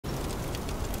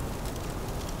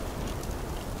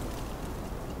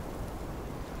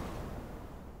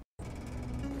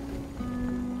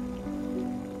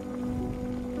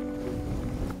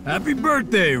Happy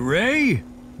birthday, Ray!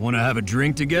 Wanna have a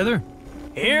drink together?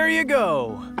 Here you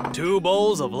go. 2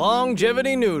 bowls of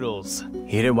longevity noodles.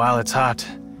 Eat it while it's hot.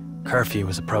 Curfew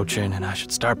is approaching and I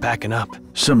should start packing up.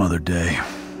 Some other day.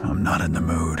 I'm not in the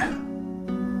mood.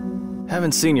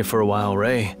 Haven't seen you for a while,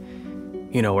 Ray.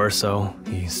 You know Urso.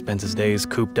 He spends his days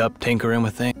cooped up tinkering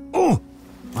with things. Oh!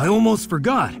 I almost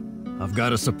forgot. I've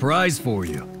got a surprise for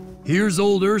you. Here's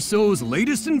old Urso's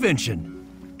latest invention.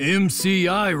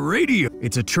 MCI Radio.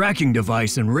 It's a tracking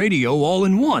device and radio all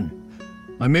in one.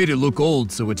 I made it look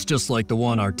old so it's just like the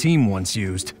one our team once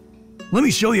used. Let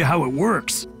me show you how it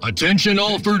works. Attention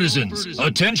all Fertisans!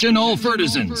 Attention all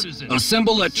Fertisans!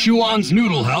 Assemble at Chuan's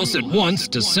Noodle House at once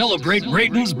to celebrate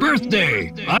Rayton's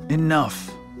birthday!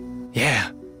 Enough. Yeah,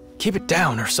 keep it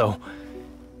down, Urso.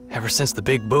 Ever since the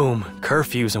big boom,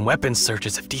 curfews and weapons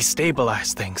searches have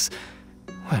destabilized things.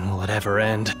 When will it ever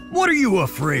end? What are you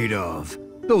afraid of?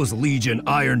 Those Legion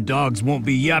Iron Dogs won't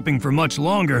be yapping for much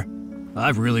longer.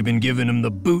 I've really been giving them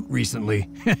the boot recently.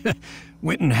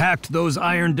 Went and hacked those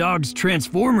Iron Dogs'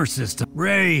 transformer system.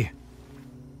 Ray,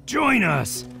 join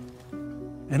us.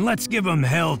 And let's give them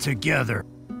hell together.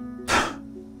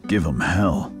 Give them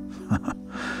hell?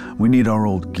 We need our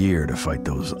old gear to fight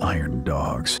those Iron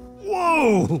Dogs.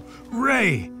 Whoa!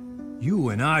 Ray, you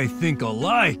and I think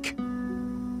alike.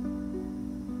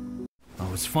 I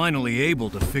was finally able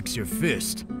to fix your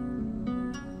fist.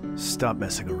 Stop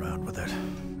messing around with it.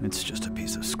 It's just a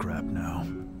piece of scrap now.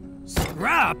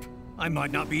 Scrap? I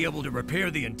might not be able to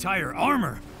repair the entire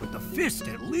armor, but the fist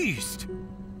at least.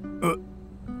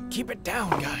 Keep it down,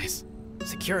 guys.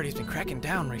 Security's been cracking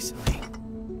down recently.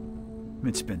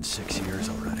 It's been 6 years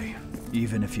already.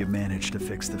 Even if you manage to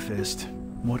fix the fist,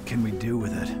 what can we do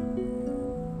with it?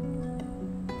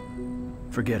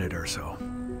 Forget it, Urso.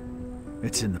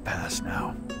 It's in the past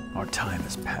now. Our time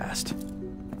has passed.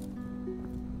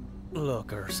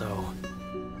 Look, Urso.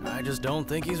 I just don't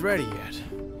think he's ready yet.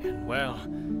 And, well,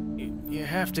 you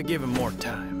have to give him more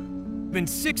time. Been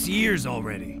 6 years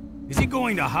already. Is he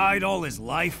going to hide all his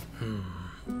life?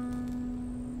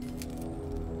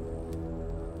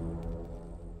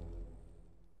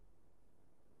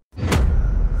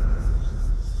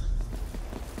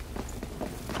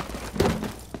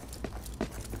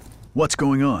 What's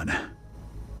going on?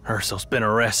 Urso's been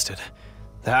arrested.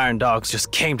 The Iron Dogs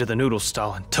just came to the noodle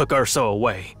stall and took Urso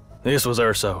away. This was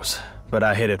Urso's, but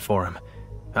I hid it for him.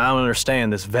 I don't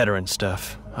understand this veteran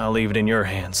stuff. I'll leave it in your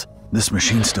hands. This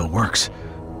machine still works.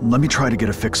 Let me try to get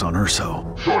a fix on Urso.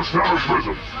 Georgetown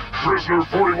Prison. Prisoner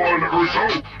 41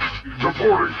 Urso.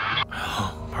 Reporting.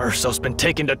 Oh, Urso's been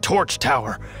taken to Torch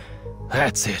Tower.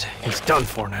 That's it. He's done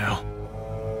for now.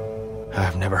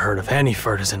 I've never heard of any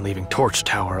Fertisan leaving Torch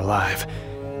Tower alive.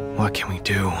 What can we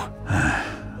do?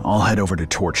 I'll head over to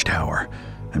Torch Tower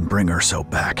and bring Urso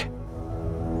back.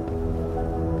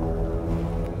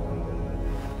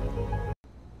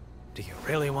 Do you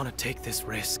really want to take this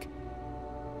risk?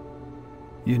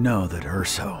 You know that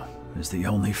Urso is the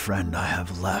only friend I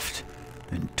have left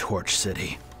in Torch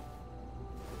City.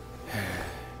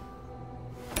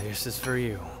 This is for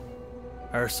you.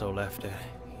 Urso left it.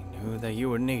 He knew that you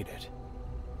would need it.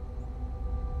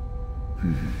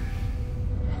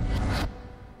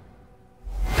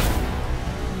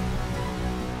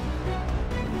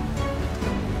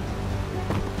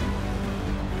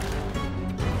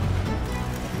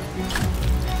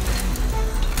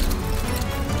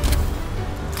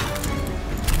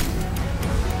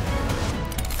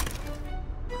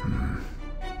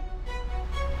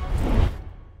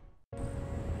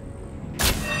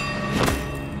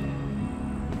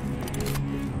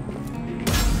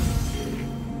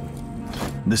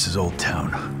 This is Old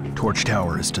Town. Torch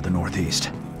Tower is to the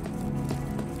northeast.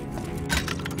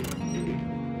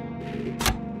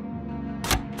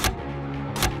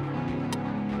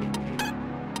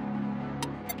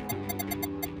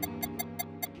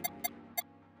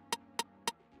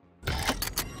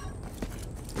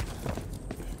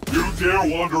 You dare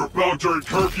wander about during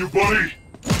curfew, buddy?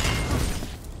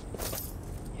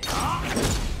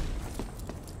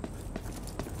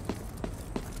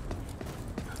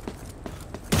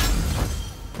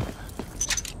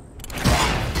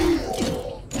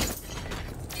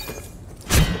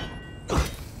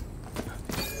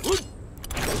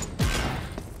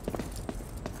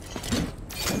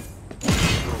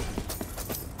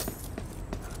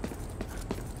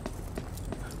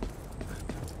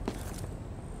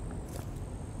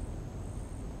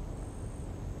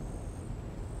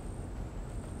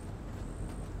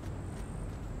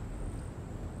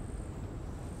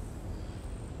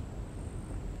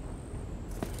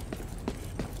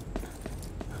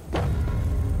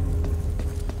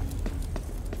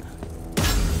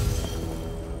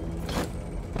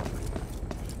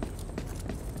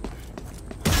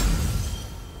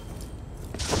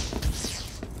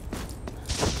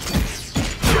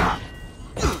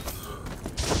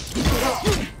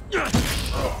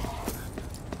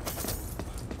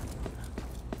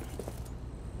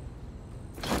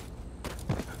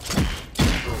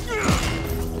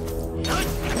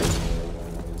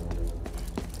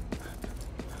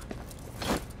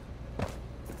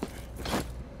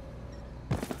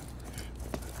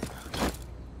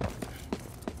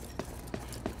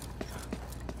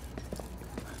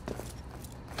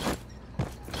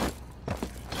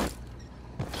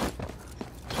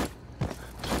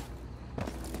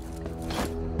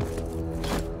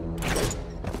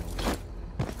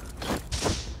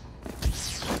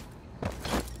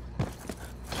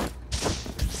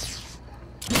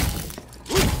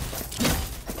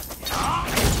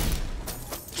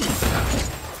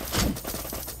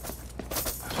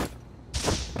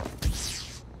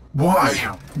 Why?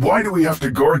 Why do we have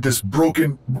to guard this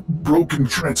broken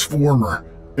transformer?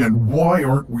 And why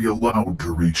aren't we allowed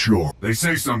to reach shore? They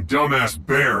say some dumbass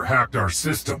bear hacked our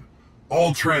system.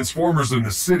 All transformers in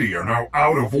the city are now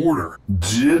out of order.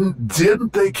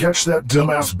 Didn't they catch that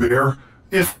dumbass bear?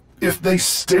 If they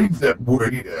stayed that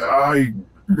way, I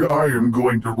am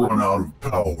going to run out of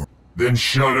power. Then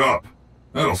shut up.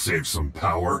 That'll save some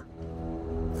power.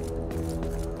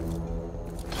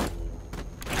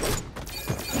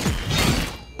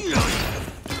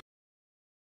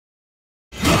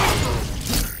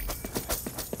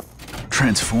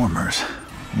 Transformers.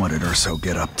 What did Urso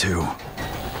get up to?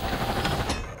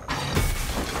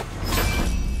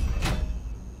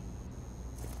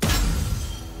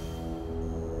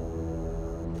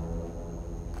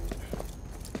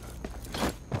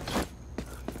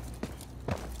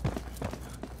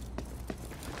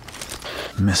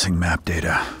 Missing map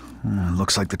data.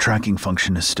 Looks like the tracking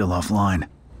function is still offline.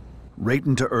 Right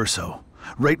into Urso.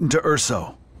 Right into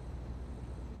Urso.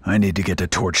 I need to get to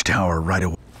Torch Tower right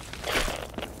away.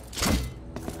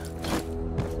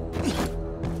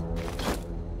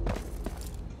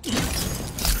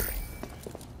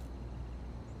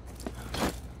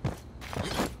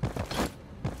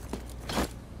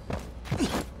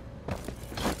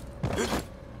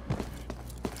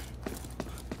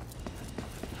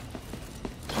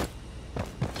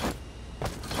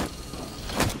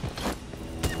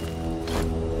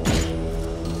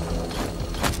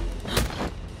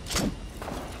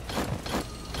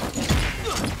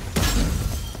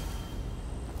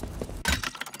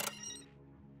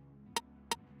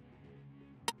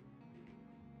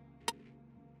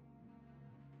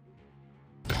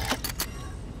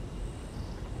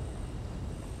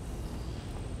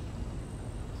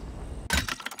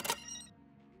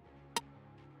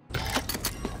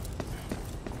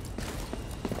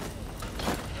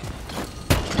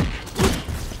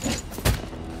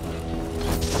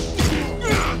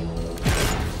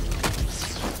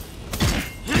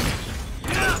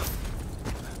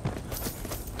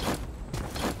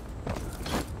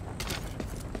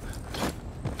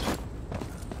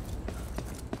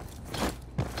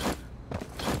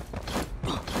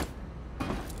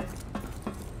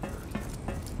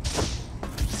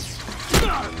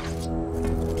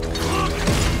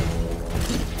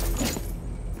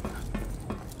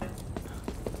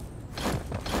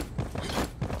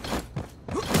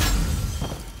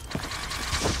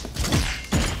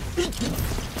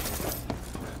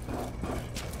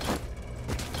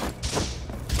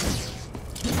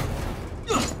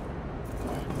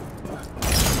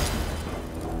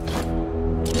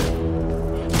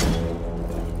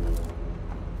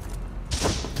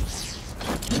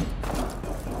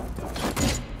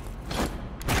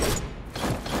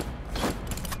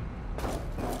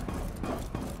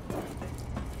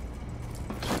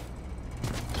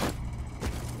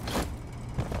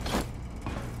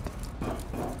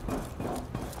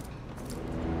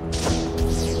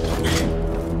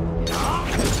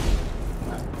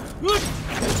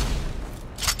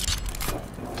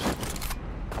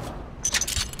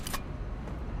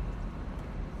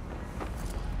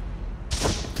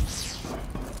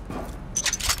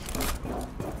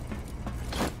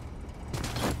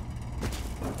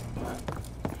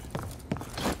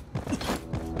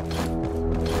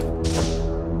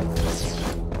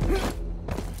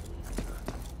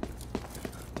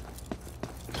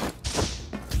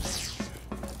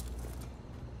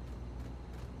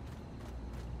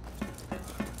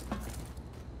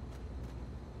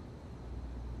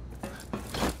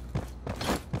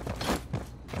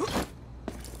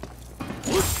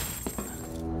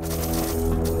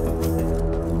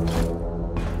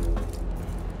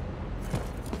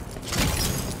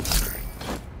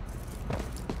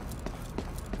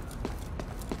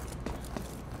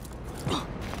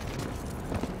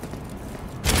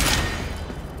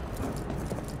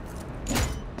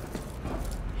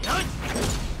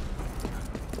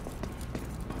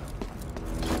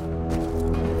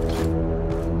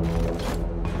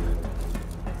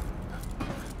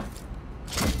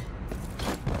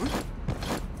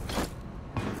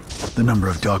 The number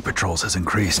of dog patrols has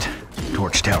increased.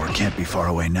 Torch Tower can't be far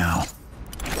away now.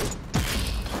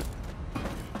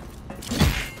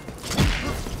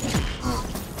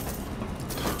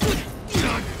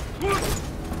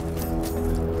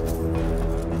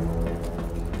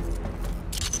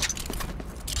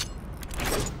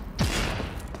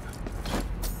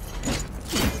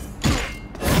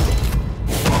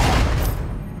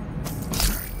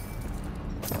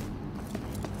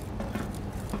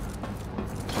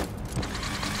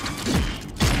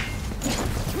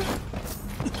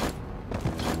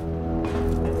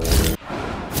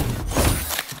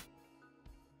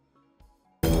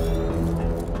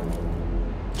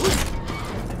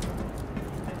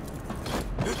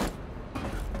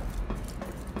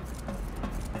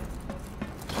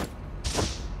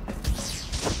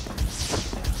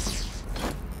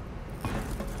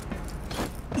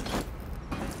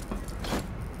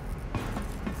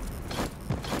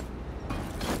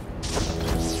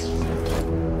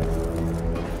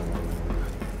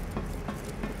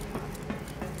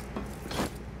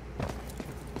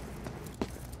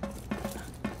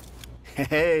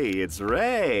 Hey, it's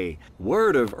Ray.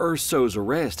 Word of Urso's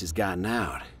arrest has gotten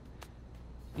out.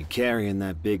 You carrying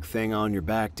that big thing on your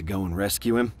back to go and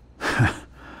rescue him?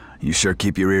 You sure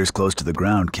keep your ears close to the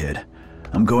ground, kid.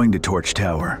 I'm going to Torch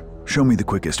Tower. Show me the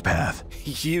quickest path.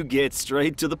 You get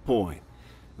straight to the point.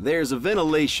 There's a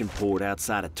ventilation port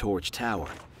outside of Torch Tower.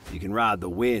 You can ride the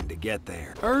wind to get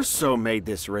there. Urso made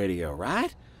this radio,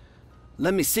 right?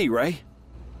 Let me see, Ray.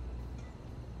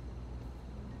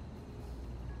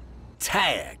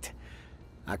 Tagged.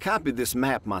 I copied this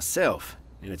map myself,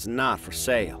 and it's not for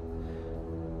sale.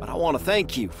 But I want to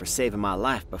thank you for saving my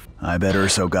life before. I bet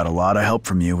Urso got a lot of help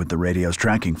from you with the radio's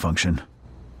tracking function.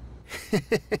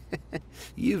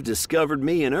 You've discovered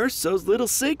me and Urso's little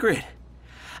secret.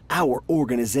 Our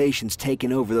organization's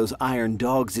taken over those Iron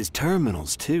Dogs'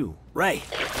 terminals, too. Ray.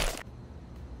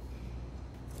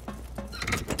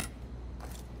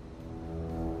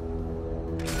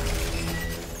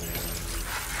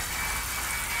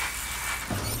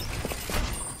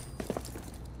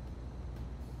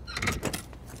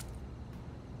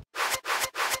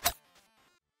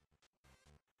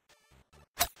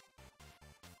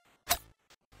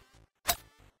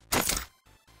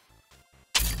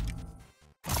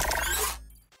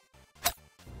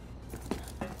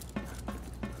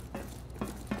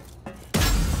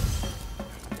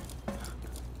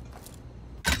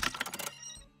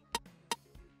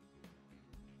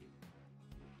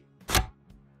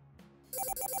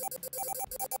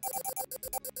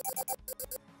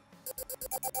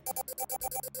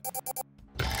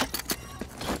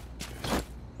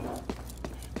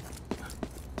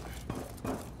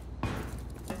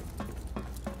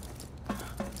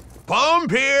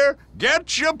 Pump here!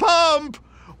 Get your pump!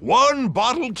 One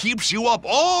bottle keeps you up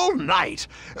all night.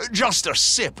 Just a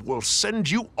sip will send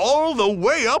you all the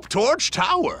way up Torch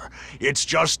Tower. It's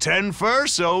just 10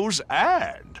 F.I.S.Tos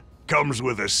and comes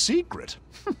with a secret.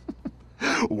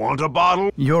 Want a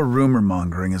bottle? Your rumor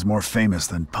mongering is more famous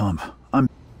than Pump. I'm...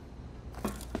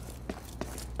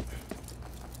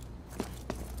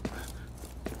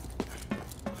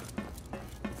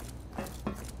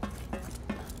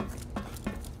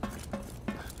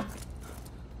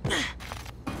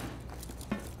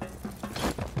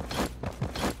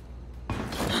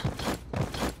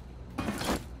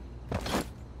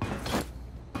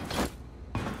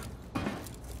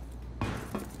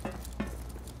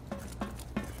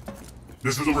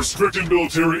 This is a restricted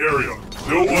military area.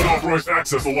 No unauthorized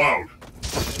access allowed.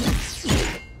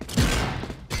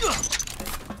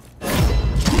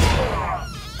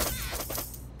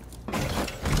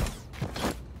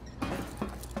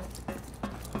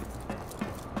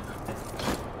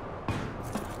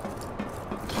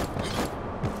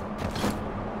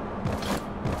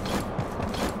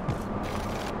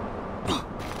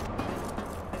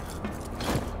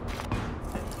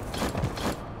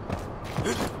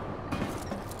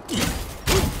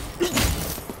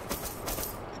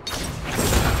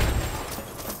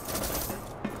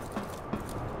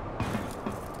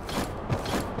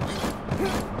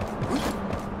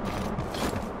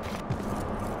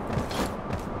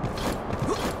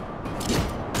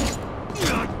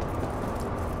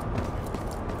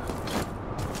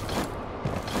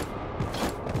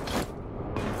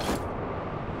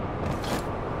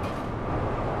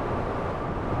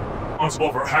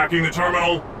 Responsible for hacking the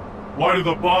terminal? Why did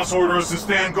the boss order us to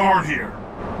stand guard here?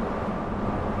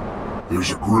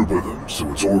 There's a group of them,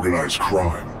 so it's organized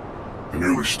crime. They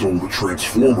nearly stole the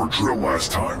transformer drill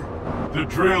last time. The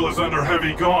drill is under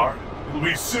heavy guard. It'll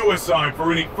be suicide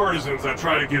for any F.I.S.Ts that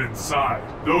try to get inside.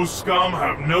 Those scum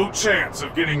have no chance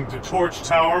of getting to Torch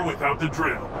Tower without the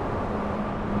drill.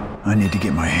 I need to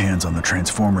get my hands on the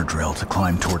transformer drill to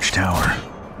climb Torch Tower.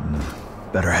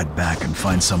 Better head back and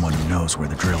find someone who knows where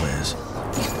the drill is.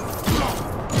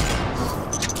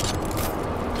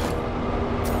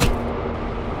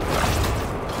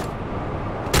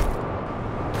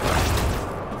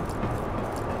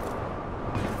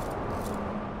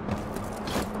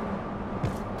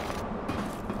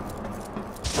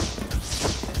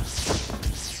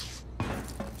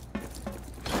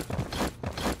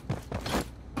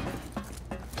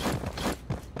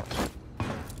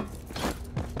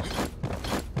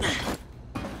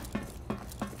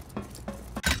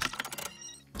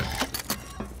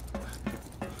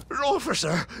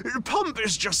 Officer, Pump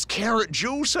is just carrot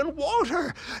juice and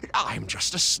water. I'm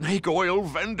just a snake oil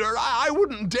vendor. I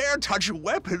wouldn't dare touch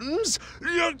weapons.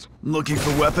 Looking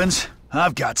for weapons?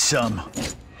 I've got some.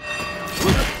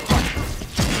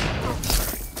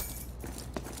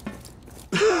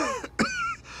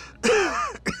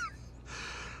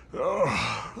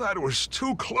 Oh, that was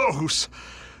too close.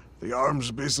 The arms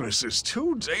business is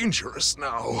too dangerous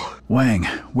now. Wang,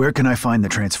 where can I find the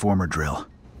transformer drill?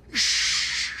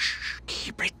 Shh!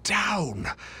 Keep it down.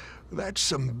 That's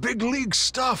some big league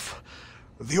stuff.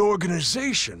 The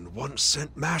organization once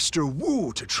sent Master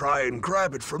Wu to try and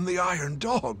grab it from the Iron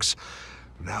Dogs.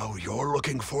 Now you're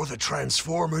looking for the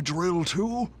transformer drill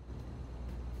too?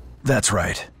 That's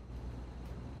right.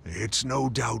 It's no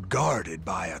doubt guarded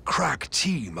by a crack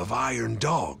team of Iron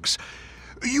Dogs.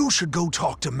 You should go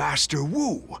talk to Master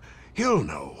Wu. He'll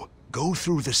know. Go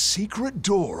through the secret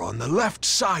door on the left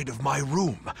side of my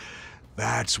room.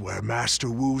 That's where Master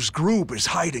Wu's group is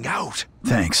hiding out.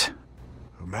 Thanks.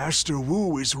 Master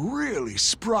Wu is really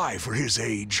spry for his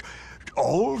age.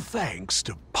 All thanks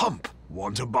to Pump.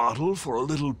 Want a bottle for a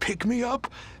little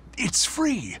pick-me-up? It's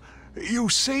free. You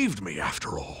saved me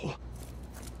after all.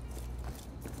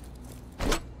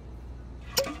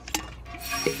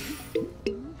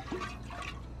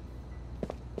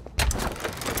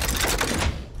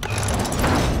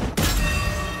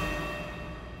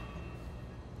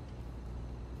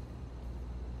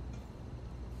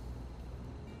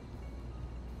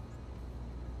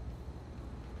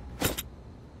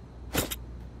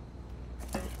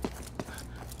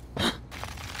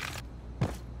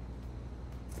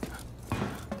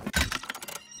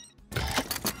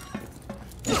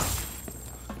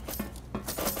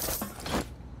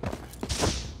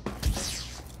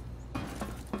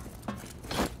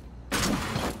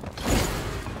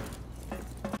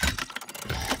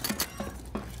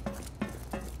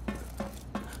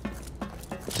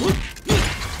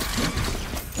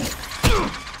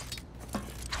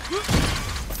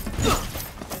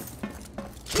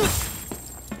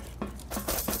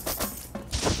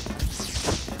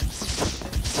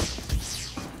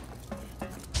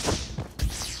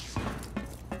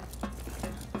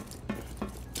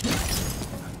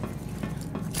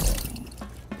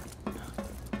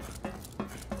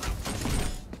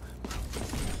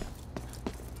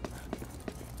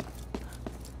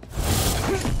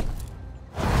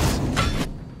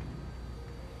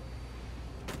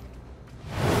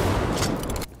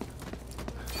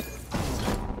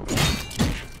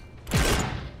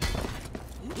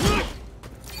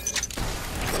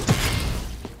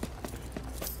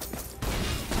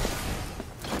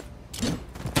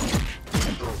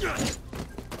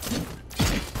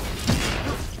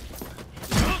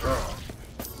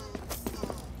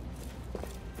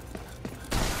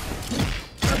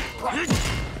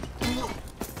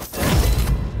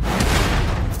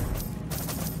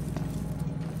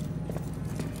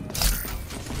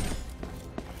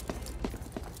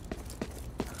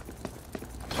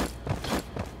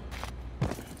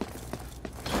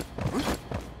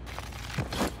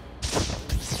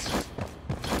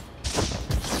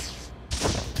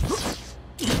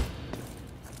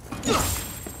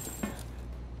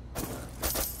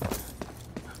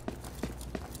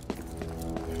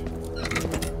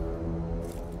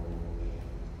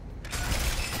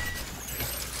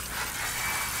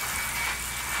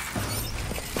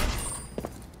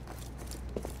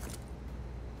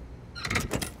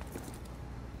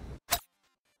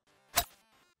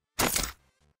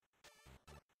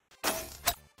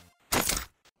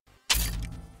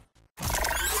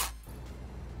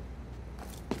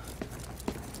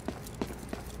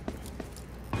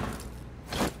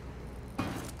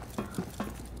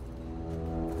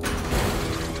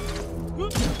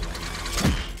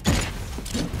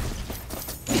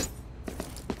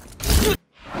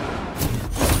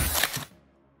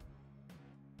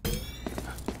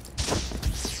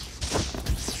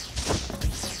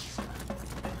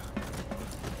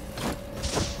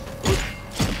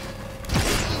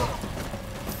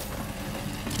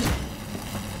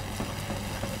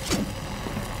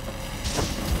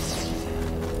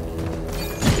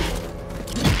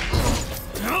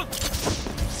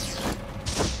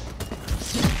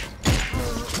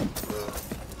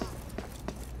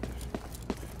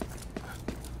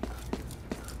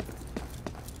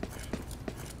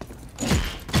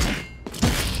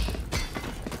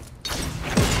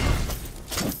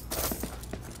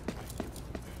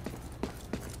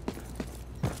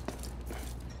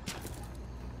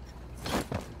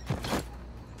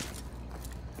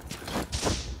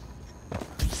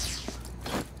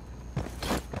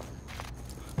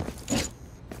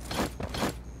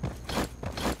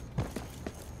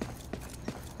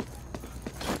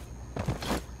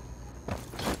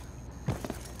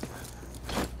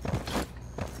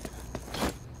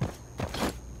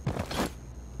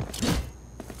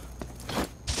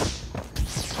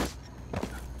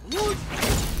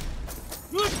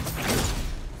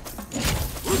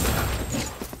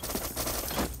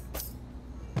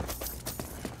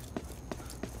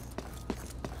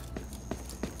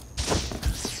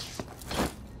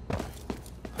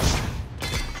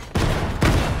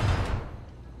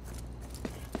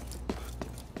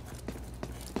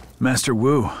 Master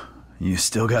Wu, you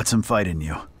still got some fight in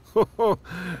you.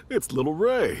 It's little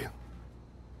Ray.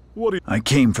 What are you— I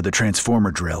came for the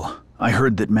transformer drill. I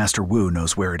heard that Master Wu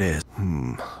knows where it is.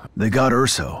 They got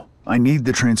Urso. I need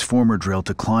the transformer drill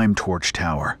to climb Torch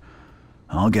Tower.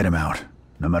 I'll get him out,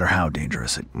 no matter how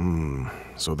dangerous it—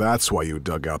 So that's why you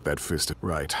dug out that F.I.S.T.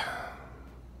 Right.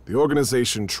 The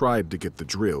organization tried to get the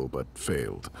drill, but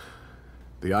failed.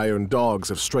 The Iron Dogs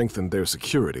have strengthened their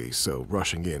security, so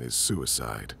rushing in is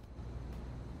suicide.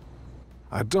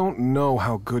 I don't know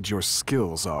how good your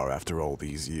skills are after all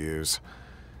these years.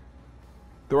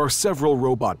 There are several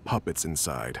robot puppets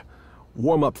inside.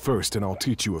 Warm up first and I'll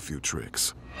teach you a few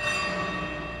tricks.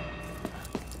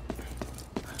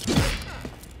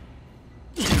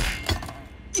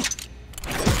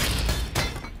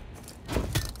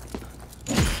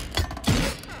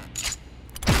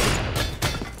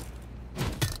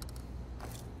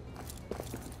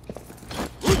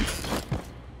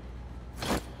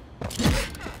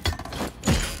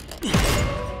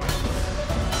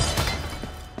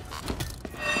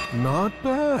 Not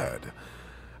bad.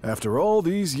 After all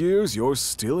these years, you're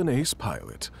still an ace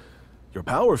pilot. Your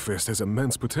Power Fist has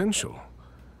immense potential.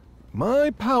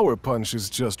 My Power Punch is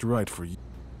just right for you.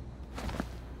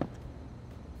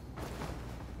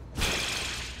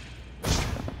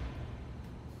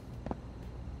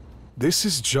 This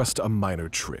is just a minor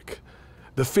trick.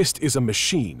 The fist is a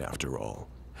machine, after all.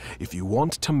 If you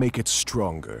want to make it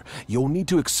stronger, you'll need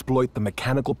to exploit the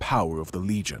mechanical power of the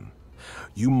Legion.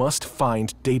 You must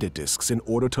find data disks in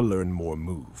order to learn more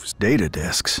moves. Data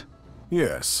disks?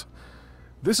 Yes.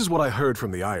 This is what I heard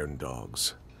from the Iron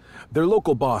Dogs. Their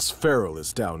local boss, Farrell,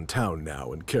 is downtown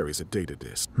now and carries a data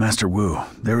disk. Master Wu,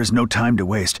 there is no time to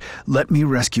waste. Let me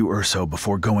rescue Urso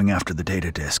before going after the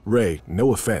data disk. Ray,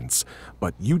 no offense,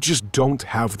 but you just don't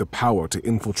have the power to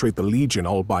infiltrate the Legion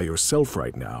all by yourself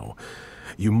right now.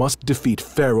 You must defeat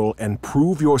Farrell and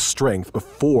prove your strength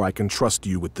before I can trust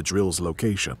you with the drill's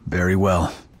location. Very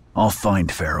well. I'll find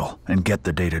Farrell and get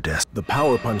the data disk. The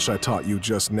power punch I taught you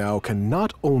just now can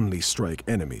not only strike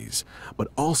enemies, but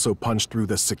also punch through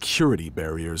the security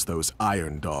barriers those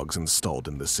Iron Dogs installed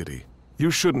in the city.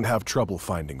 You shouldn't have trouble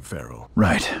finding Farrell.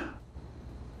 Right.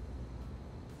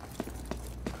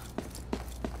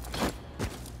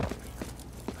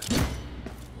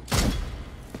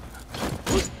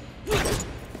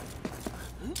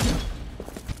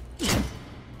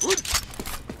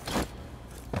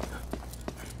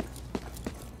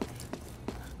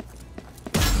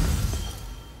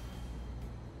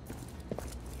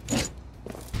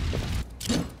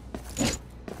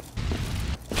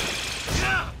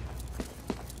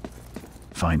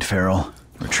 Find Farrell,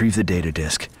 retrieve the data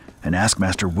disk, and ask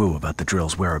Master Wu about the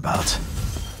drill's whereabouts.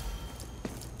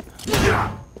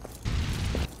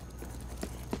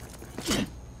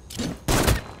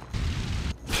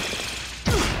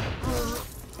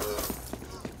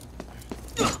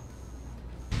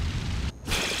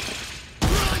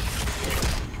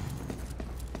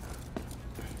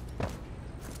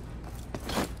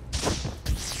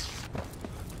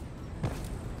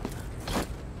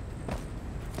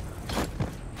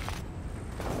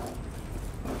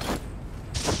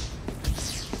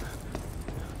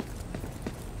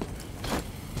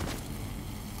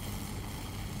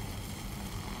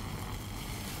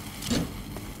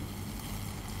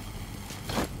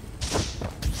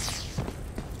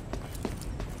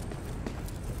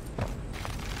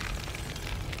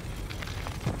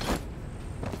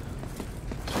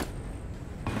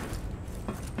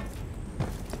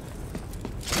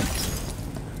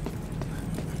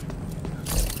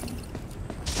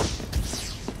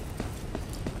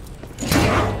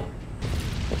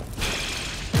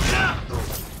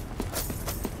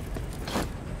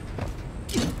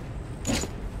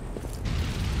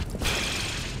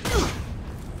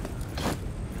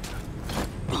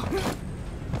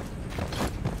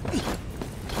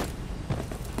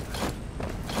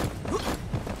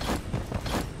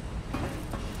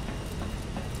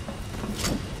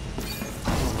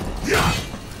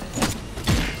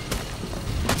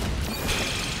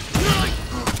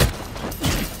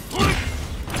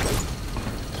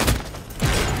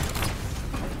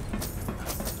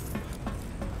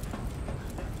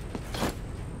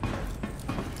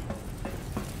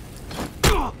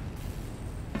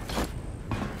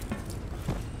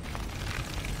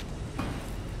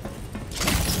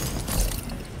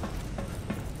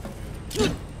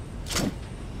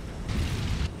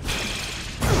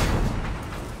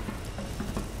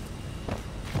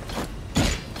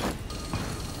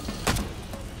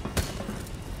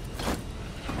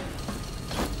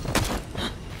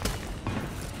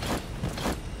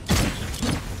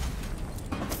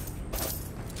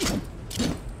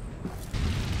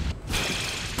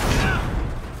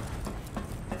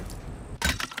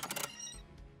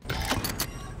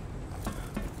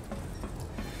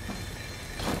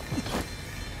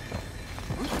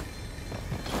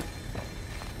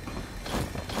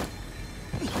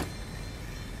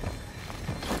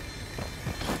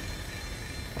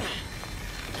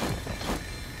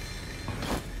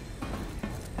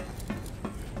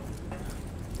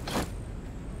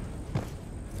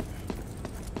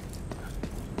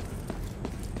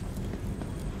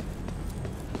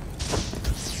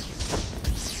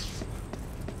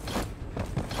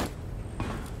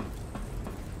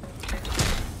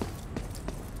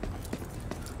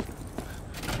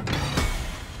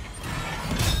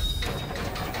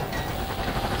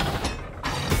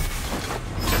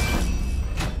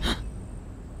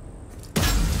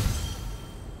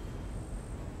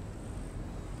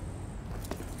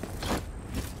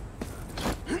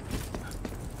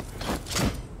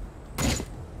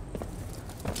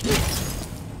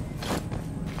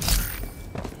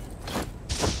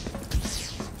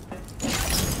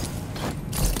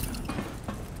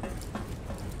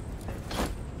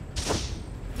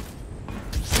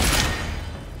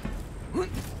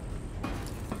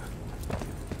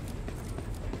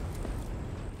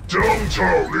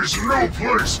 Downtown is no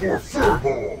place for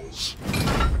furballs!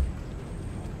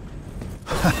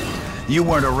 You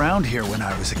weren't around here when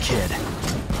I was a kid.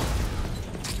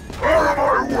 Out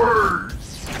of my way!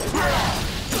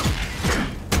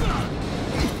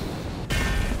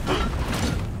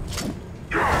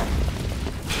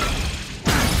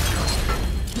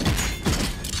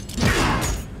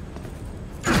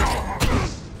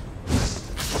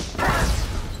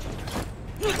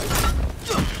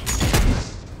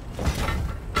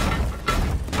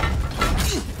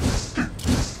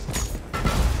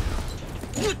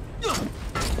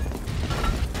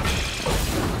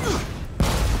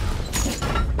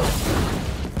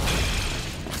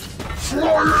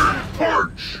 Flying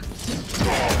punch!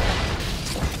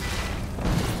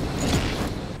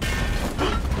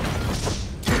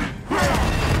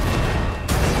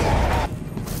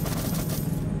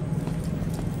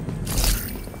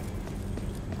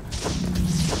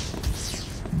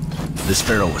 This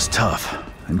Pharaoh was tough,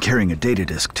 and carrying a data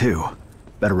disk too.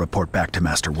 Better report back to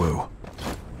Master Wu.